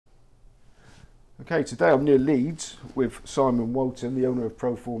Okay, today I'm near Leeds with Simon Walton, the owner of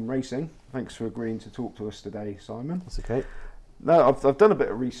Proform Racing. Thanks for agreeing to talk to us today, Simon. That's okay. Now, I've done a bit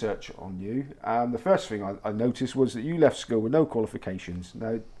of research on you, and the first thing I noticed was that you left school with no qualifications.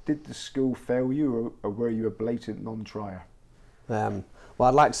 Now, did the school fail you, or were you a blatant non-trier? Well,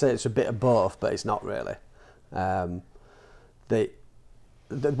 I'd like to say it's a bit of both, but it's not really. The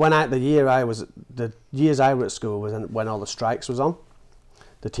years I was at school was when all the strikes was on,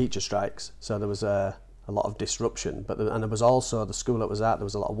 the teacher strikes. So there was a lot of disruption, and there was also the school that was at. There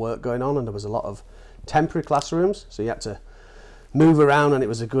was a lot of work going on, and there was a lot of temporary classrooms. So you had to move around, and it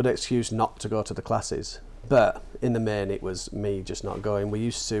was a good excuse not to go to the classes. But in the main, it was me just not going. We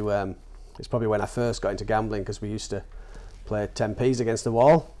used to. It's probably when I first got into gambling, because we used to play 10p's against the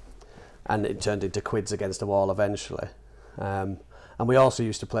wall, and it turned into quids against the wall eventually. And we also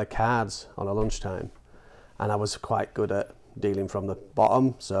used to play cards on a lunchtime, and I was quite good at dealing from the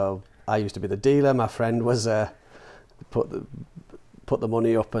bottom, so I used to be the dealer. My friend was put the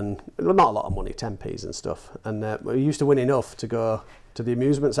money up, and not a lot of money, 10p's and stuff, and we used to win enough to go to the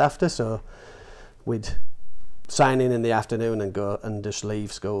amusements after, so we'd sign in the afternoon and go and just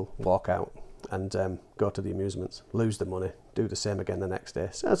leave school, walk out and go to the amusements, lose the money, do the same again the next day.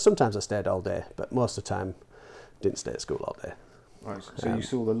 So sometimes I stayed all day, but most of the time didn't stay at school all day. Right, so you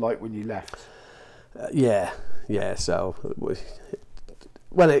saw the light when you left? Yeah, so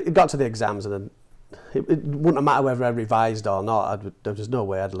it got to the exams, and then it wouldn't matter whether I revised or not. There was no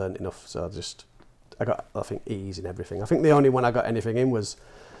way I'd learned enough, so I got E's in everything. I think the only one I got anything in was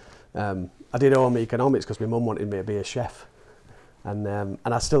I did home economics because my mum wanted me to be a chef, and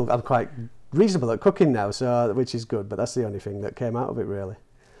I'm quite reasonable at cooking now, so which is good. But that's the only thing that came out of it really.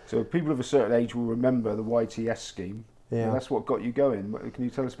 So people of a certain age will remember the YTS scheme. Yeah, and that's what got you going. Can you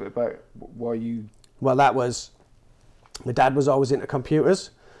tell us a bit about why you? Well, that was, my dad was always into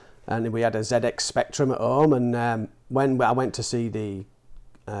computers, and we had a ZX Spectrum at home, and when I went to see the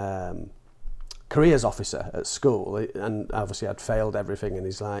careers officer at school, and obviously I'd failed everything, and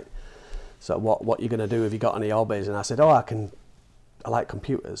he's like, so what are you going to do? Have you got any hobbies? And I said, I like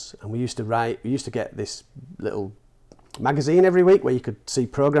computers. And we used to get this little magazine every week where you could see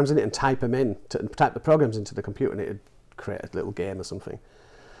programs in it and type the programs into the computer, and it would create a little game or something.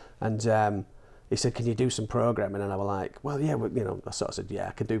 And he said, can you do some programming? And I was like, well, yeah, I sort of said, yeah,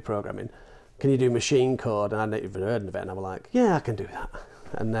 I can do programming. Can you do machine code? And I hadn't even heard of it, and I was like, yeah, I can do that.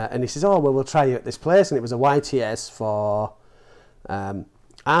 And he says, oh, well, we'll try you at this place. And it was a YTS for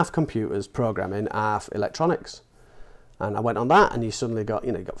half computers programming, half electronics. And I went on that, and you suddenly got,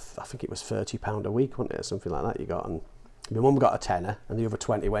 I think it was £30 a week, wasn't it, or something like that you got. And my mum got a tenner, and the other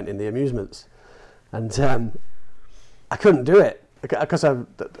 20 went in the amusements. And I couldn't do it because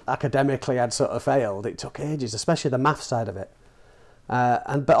academically I'd sort of failed. It took ages, especially the math side of it.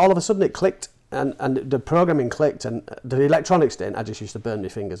 But all of a sudden it clicked, and the programming clicked, and the electronics didn't. I just used to burn my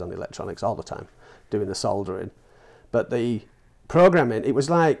fingers on the electronics all the time, doing the soldering. But the programming, it was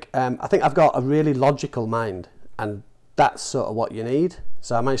like, I think I've got a really logical mind, and that's sort of what you need.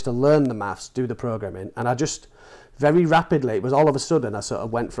 So I managed to learn the maths, do the programming, and I just very rapidly, it was all of a sudden I sort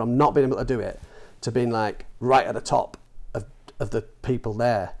of went from not being able to do it to being like right at the top of the people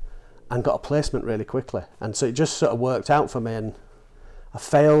there, and got a placement really quickly. And so it just sort of worked out for me, and I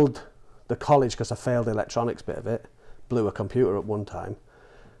failed the college because I failed the electronics bit of it, blew a computer at one time,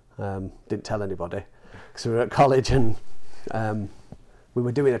 didn't tell anybody because we were at college, and we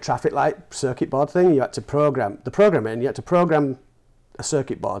were doing a traffic light circuit board thing. You had to program a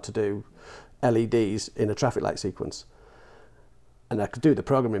circuit board to do LEDs in a traffic light sequence. And I could do the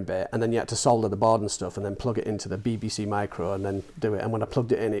programming bit, and then you had to solder the board and stuff, and then plug it into the BBC Micro, and then do it. And when I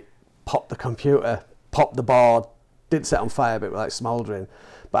plugged it in, it popped the computer, popped the board, did set on fire, but it was like smouldering.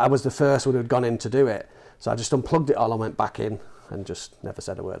 But I was the first one who'd gone in to do it. So I just unplugged it all and went back in, and just never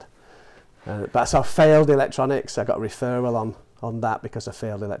said a word. But so I failed electronics. I got a referral on that because I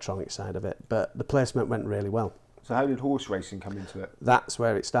failed the electronics side of it. But the placement went really well. So how did horse racing come into it? That's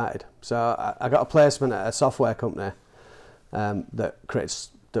where it started. So I got a placement at a software company that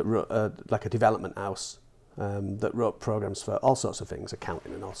wrote like a development house that wrote programs for all sorts of things,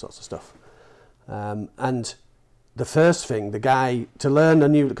 accounting and all sorts of stuff. And the first thing, the guy, to learn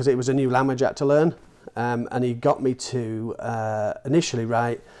because it was a new language I had to learn, and he got me to initially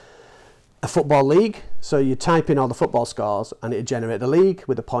write a football league. So you type in all the football scores, and it'd generate a league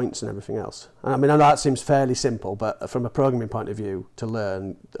with the points and everything else. And I mean, I know that seems fairly simple, but from a programming point of view, to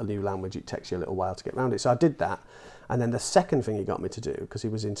learn a new language, it takes you a little while to get around it. So I did that. And then the second thing he got me to do, because he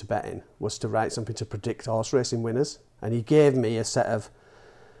was into betting, was to write something to predict horse racing winners. And he gave me a set of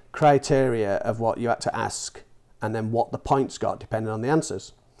criteria of what you had to ask, and then what the points got depending on the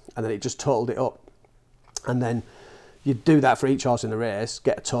answers. And then it just totaled it up. And then you do that for each horse in the race,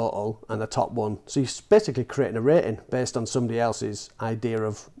 get a total, and the top one. So you're basically creating a rating based on somebody else's idea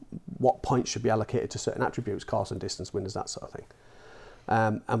of what points should be allocated to certain attributes, course and distance winners, that sort of thing.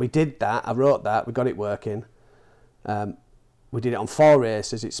 And we did that. I wrote that. We got it working. We did it on 4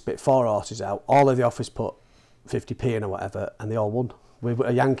 races. It spit 4 horses out. All of the office put 50p in or whatever, and they all won.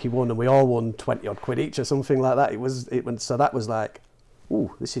 A Yankee won, and we all won 20 odd quid each or something like that. So that was like,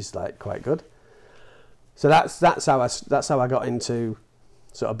 ooh, this is like quite good. So that's how I got into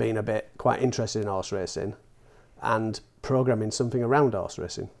sort of being quite interested in horse racing and programming something around horse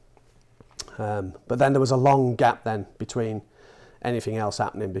racing. But then there was a long gap then between anything else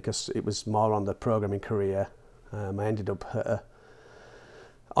happening because it was more on the programming career. I ended up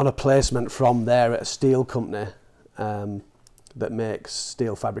on a placement from there at a steel company that makes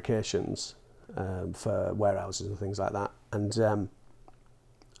steel fabrications for warehouses and things like that. And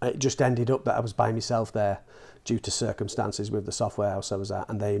it just ended up that I was by myself there due to circumstances with the software house I was at,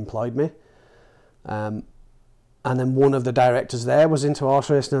 and they employed me. And then one of the directors there was into horse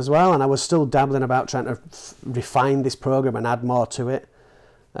racing as well, and I was still dabbling about trying to refine this program and add more to it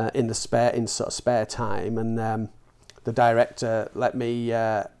in sort of spare time. And the director let me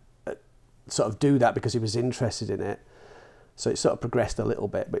sort of do that because he was interested in it. So it sort of progressed a little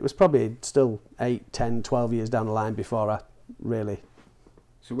bit, but it was probably still 8, 10, 12 years down the line before I really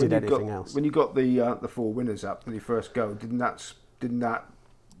did anything else. When you got the 4 winners up when you first go, didn't that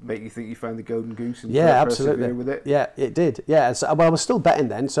make you think you found the golden goose and absolutely with it? Yeah, it did. Yeah, so, well, I was still betting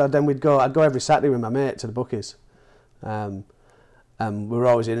then, so then I'd go every Saturday with my mate to the bookies. We were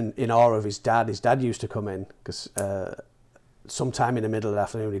always in awe of his dad. His dad used to come in because sometime in the middle of the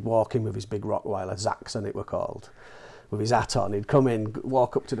afternoon he'd walk in with his big Rottweiler, Zaxxon it were called, with his hat on. He'd come in,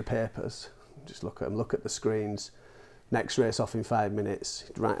 walk up to the papers, just look at them, look at the screens. Next race off in 5 minutes,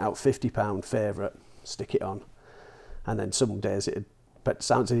 he'd write out £50 favourite, stick it on. And then some days it'd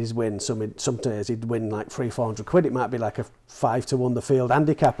sound to his win, some days he'd win like 300-400 quid. It might be like a 5-1 the field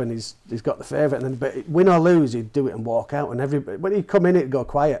handicap and he's got the favourite. And then, but win or lose, he'd do it and walk out. And when he'd come in, it'd go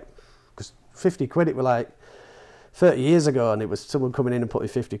quiet. Because 50 quid, it were like 30 years ago, and it was someone coming in and putting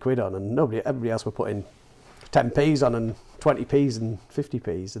 50 quid on, and everybody else were putting 10p's on and 20p's and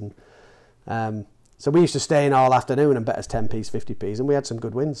 50p's. And so we used to stay in all afternoon and bet us 10p's, 50p's, and we had some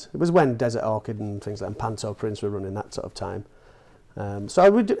good wins. It was when Desert Orchid and things like and Panto Prince were running that sort of time. So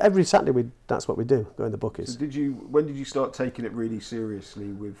every Saturday that's what we do, go in the bookies. So when did you start taking it really seriously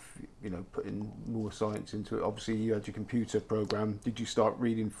with, putting more science into it? Obviously you had your computer program. Did you start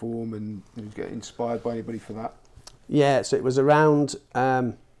reading form and get inspired by anybody for that? Yeah, so it was around,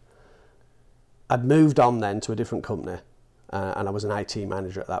 I'd moved on then to a different company and I was an IT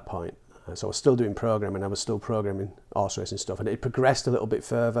manager at that point. So I was still doing programming, I was still programming horse racing stuff, and it progressed a little bit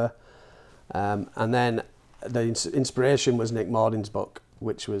further. And then the inspiration was Nick Mordin's book,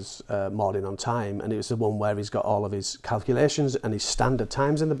 which was Mordin on Time, and it was the one where he's got all of his calculations and his standard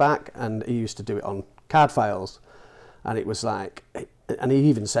times in the back, and he used to do it on card files. And it was like, and he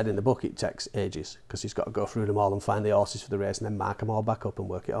even said in the book it takes ages because he's got to go through them all and find the horses for the race and then mark them all back up and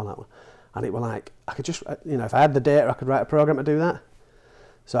work it all out. And it was like, I could just, if I had the data, I could write a program to do that.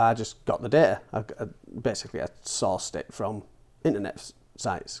 So I just got the data. I sourced it from internet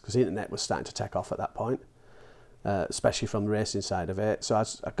sites because the internet was starting to take off at that point, especially from the racing side of it. So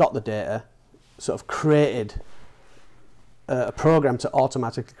I got the data, sort of created a program to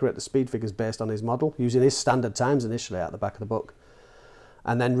automatically create the speed figures based on his model, using his standard times initially at the back of the book,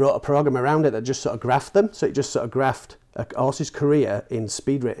 and then wrote a program around it that just sort of graphed them. So it just sort of graphed a horse's career in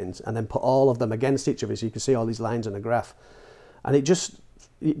speed ratings and then put all of them against each other so you could see all these lines in a graph. And it just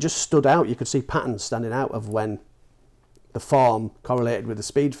stood out. You could see patterns standing out of when the form correlated with the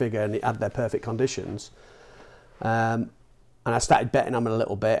speed figure and it had their perfect conditions. And I started betting on them a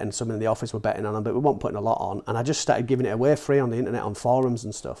little bit, and some in the office were betting on them, but we weren't putting a lot on. And I just started giving it away free on the internet, on forums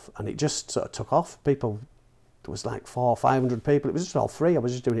and stuff. And it just sort of took off. There was like 400 or 500 people. It was just all free. I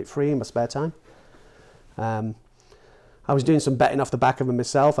was just doing it free in my spare time. I was doing some betting off the back of them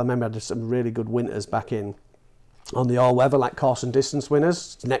myself. I remember I did some really good winters back in on the all-weather, like course and distance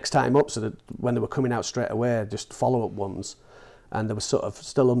winners, next time up, so that when they were coming out straight away, just follow-up ones. And they were sort of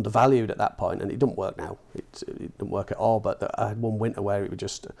still undervalued at that point, and it doesn't work now. It didn't work at all, but I had one winter where it was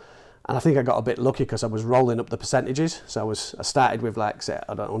just... And I think I got a bit lucky because I was rolling up the percentages. So I started with like, say,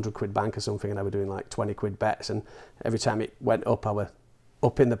 I don't know, 100 quid bank or something, and I was doing like 20 quid bets, and every time it went up, I was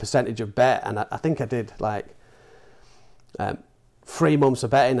up in the percentage of bet, and I think I did like 3 months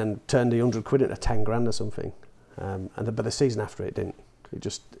of betting and turned the 100 quid into 10 grand or something. But the season after it didn't.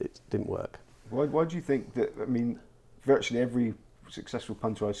 It didn't work. Why do you think that? I mean, virtually every successful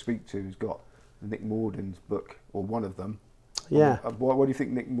punter I speak to has got Nick Mordin's book, or one of them. Yeah. Why do you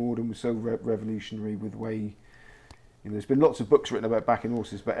think Nick Mordin was so revolutionary with the way? There's been lots of books written about backing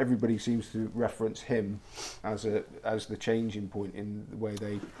horses, but everybody seems to reference him as the changing point in the way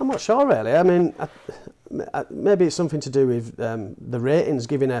they. I'm not sure really. I mean, maybe it's something to do with the ratings.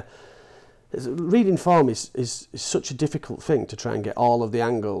 Reading form is such a difficult thing to try and get all of the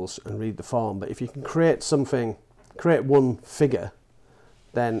angles and read the form. But if you can create one figure,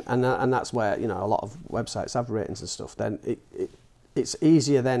 then and that's where a lot of websites have ratings and stuff. Then it's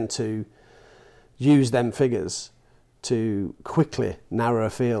easier then to use them figures to quickly narrow a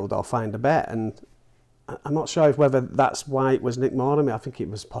field or find a bet. And I'm not sure whether that's why it was Nick Mordin. I mean, I think it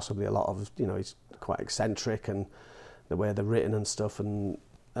was possibly a lot of, he's quite eccentric and the way they're written and stuff. And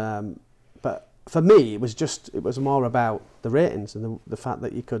but for me, it was more about the ratings and the fact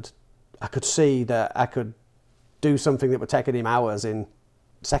that I could see that I could do something that would take him hours in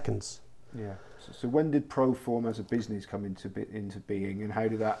seconds. Yeah. So when did Proform as a business come into being, and how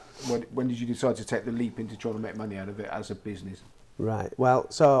did that? When did you decide to take the leap into trying to make money out of it as a business? Right. Well,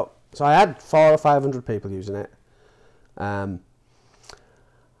 so I had 400 or 500 people using it. I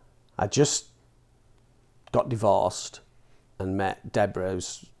just got divorced and met Deborah,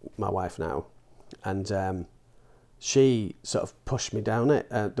 who's my wife now, and she sort of pushed me down it.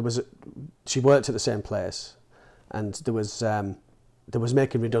 She worked at the same place, and there was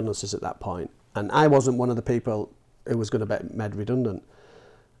making redundancies at that point. And I wasn't one of the people who was going to be made redundant.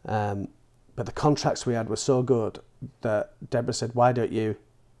 But the contracts we had were so good that Deborah said, why don't you...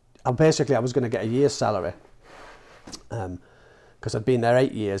 I was going to get a year's salary. Because I'd been there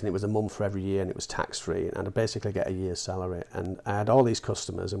 8 years and it was a month for every year and it was tax-free. And I'd basically get a year's salary. And I had all these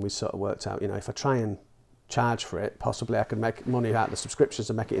customers and we sort of worked out, if I try and charge for it, possibly I could make money out of the subscriptions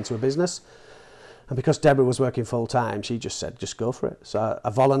and make it into a business. And because Deborah was working full time, she just said, just go for it. So I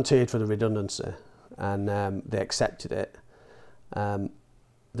volunteered for the redundancy and they accepted it.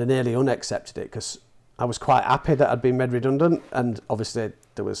 They nearly unaccepted it because I was quite happy that I'd been made redundant. And obviously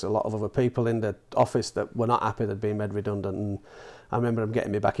there was a lot of other people in the office that were not happy they'd been made redundant. And I remember them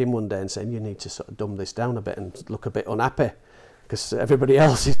getting me back in one day and saying, you need to sort of dumb this down a bit and look a bit unhappy because everybody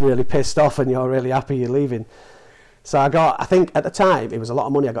else is really pissed off and you're really happy you're leaving. So I think at the time, it was a lot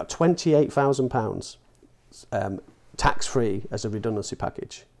of money. I got £28,000 tax-free as a redundancy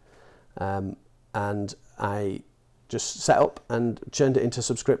package. And I just set up and turned it into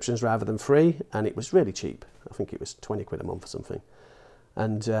subscriptions rather than free. And it was really cheap. I think it was 20 quid a month or something.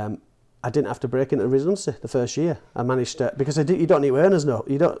 And I didn't have to break into redundancy the first year. I managed to, because you don't need earners, no.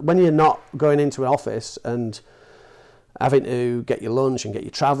 When you're not going into an office and having to get your lunch and get your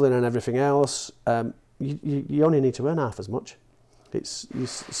travelling and everything else, you only need to earn half as much. It's your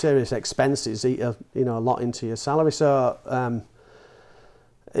serious expenses eat a lot into your salary. So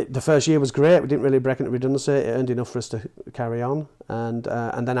the first year was great. We didn't really break into redundancy. It earned enough for us to carry on, and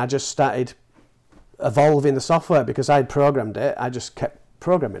then I just started evolving the software because I'd programmed it. I just kept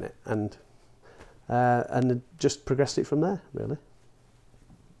programming it and just progressed it from there, really.